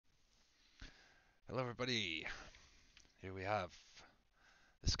Hello everybody, here we have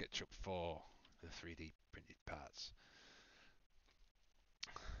the SketchUp for the 3D printed parts.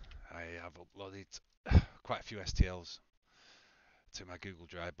 I have uploaded quite a few STLs to my Google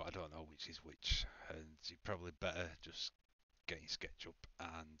Drive, but I don't know which is which, and you're probably better just getting SketchUp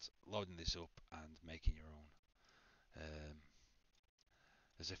and loading this up and making your own.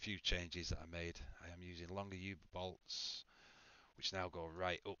 There's a few changes that I made. I am using longer U bolts, which now go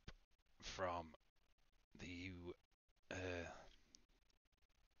right up from the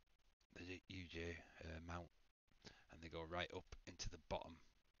EVGA mount, and they go right up into the bottom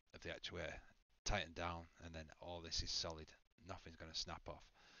of the actuator, tighten down, and then all this is solid. Nothing's going to snap off.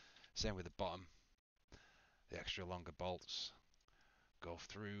 Same with the bottom. The extra longer bolts go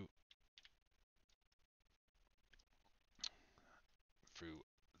through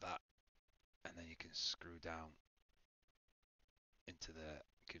that, and then you can screw down into there.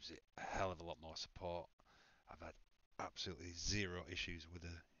 Gives it a hell of a lot more support. I've had absolutely zero issues with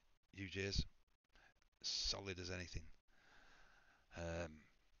the UJs. Solid as anything.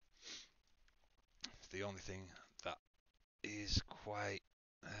 The only thing that is quite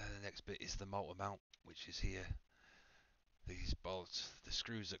the next bit is the motor mount, which is here. These bolts, the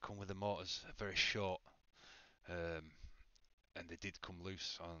screws that come with the motors are very short, and they did come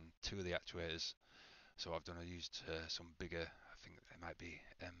loose on two of the actuators. So I used some bigger, I think they might be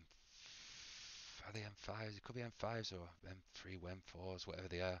are they M5s? It could be M5s or M3, M4s, whatever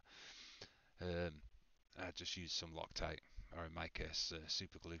they are. I just used some Loctite, or in my case,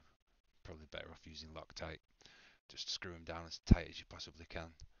 super glue. Probably better off using Loctite. Just screw them down as tight as you possibly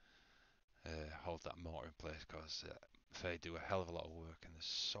can. Hold that motor in place, because they do a hell of a lot of work, and there's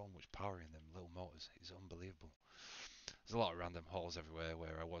so much power in them little motors. It's unbelievable. There's a lot of random holes everywhere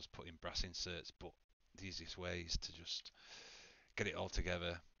where I was putting brass inserts, but the easiest way is to just get it all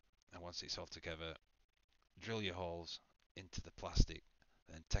together, and once it's all together, drill your holes into the plastic,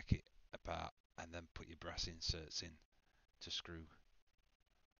 then take it apart, and then put your brass inserts in to screw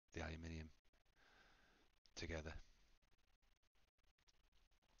the aluminium together.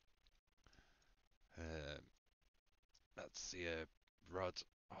 That's the rod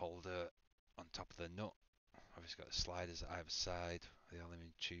holder on top of the nut. Obviously got the sliders at either side, the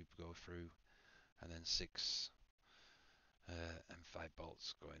aluminium tube go through, and then 6 M5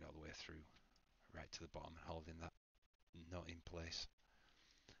 bolts going all the way through right to the bottom, holding that nut in place.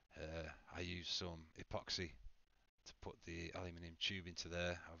 I use some epoxy to put the aluminium tube into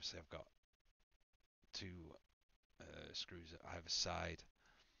there. Obviously I've got 2 screws at either side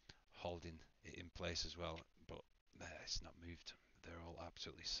holding it in place as well, but it's not moved. They're all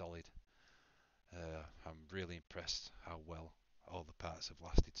absolutely solid. I'm really impressed how well all the parts have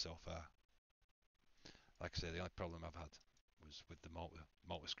lasted so far. Like I say, the only problem I've had was with the motor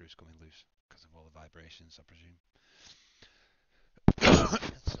screws coming loose because of all the vibrations, I presume.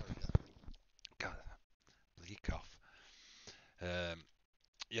 Sorry, God, bloody cough.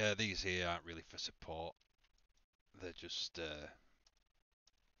 Yeah, these here aren't really for support. They're just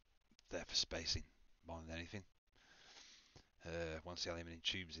there for spacing more than anything. Once the aluminium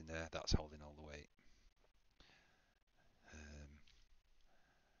tube's in there, that's holding all the weight.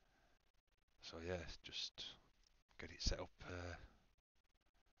 So yeah, just get it set up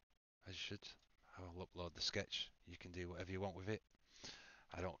as you should. I'll upload the sketch. You can do whatever you want with it.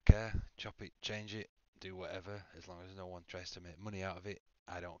 I don't care. Chop it, change it, do whatever. As long as no one tries to make money out of it,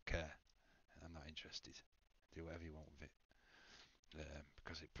 I don't care. I'm not interested. Do whatever you want with it.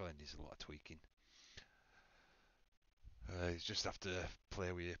 Because it probably needs a lot of tweaking. You just have to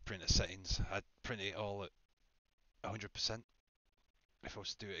play with your printer settings. I'd print it all at 100%. If I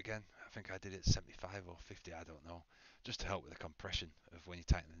was to do it again, I think I did it 75 or 50, I don't know, just to help with the compression of when you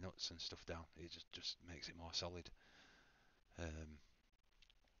tighten the nuts and stuff down. It just makes it more solid.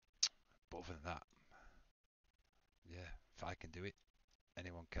 But other than that, yeah, if I can do it,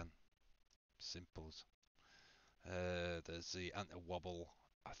 anyone can. Simple as. There's the anti-wobble.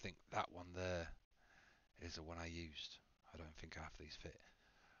 I think that one there is the one I used. I don't think half these fit,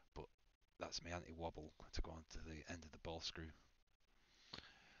 but that's my anti-wobble to go onto the end of the ball screw.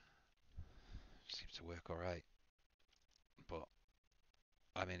 Seems to work alright. But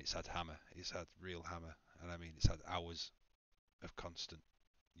I mean, it's had hammer. It's had real hammer, and I mean, it's had hours of constant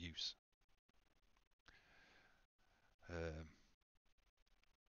use.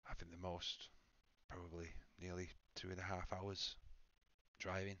 I think the most, probably nearly 2.5 hours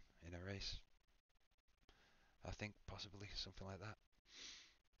driving in a race. I think possibly something like that.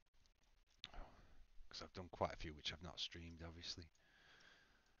 Because I've done quite a few which I've not streamed, obviously.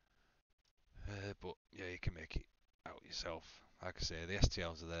 But yeah, you can make it out yourself. Like I say, the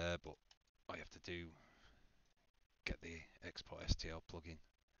STLs are there, but all you have to do, get the export STL plugin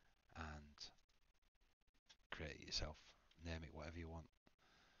and create it yourself. Name it whatever you want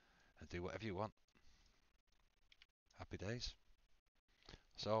and do whatever you want. Happy days.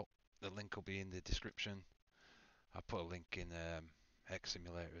 So the link will be in the description. I'll put a link in X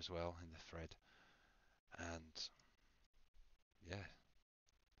Simulator as well in the thread. And yeah,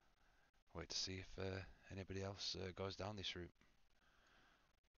 wait to see if anybody else goes down this route.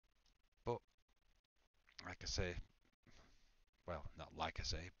 But like I say, well, not like I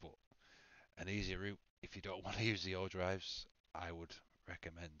say, but an easy route if you don't want to use the O drives, I would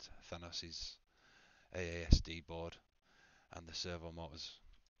recommend Thanos's AASD board and the servo motors.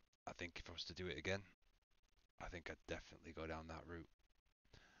 I think if I was to do it again, I think I'd definitely go down that route.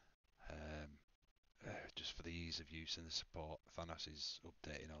 Just for the ease of use and the support. Thanos is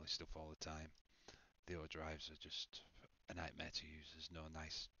updating all this stuff all the time. The O drives are just a nightmare to use. There's no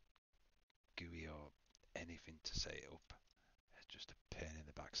nice GUI or anything to set it up. It's just a pain in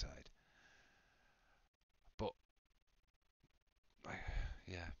the backside. But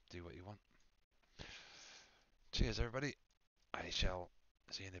yeah, do what you want. Cheers, everybody. I shall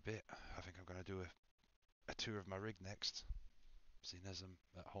see you in a bit. I think I'm going to do a tour of my rig next, seeing as I'm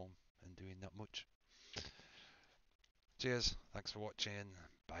at home and doing not much. Cheers. Thanks for watching.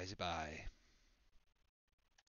 Bye bye.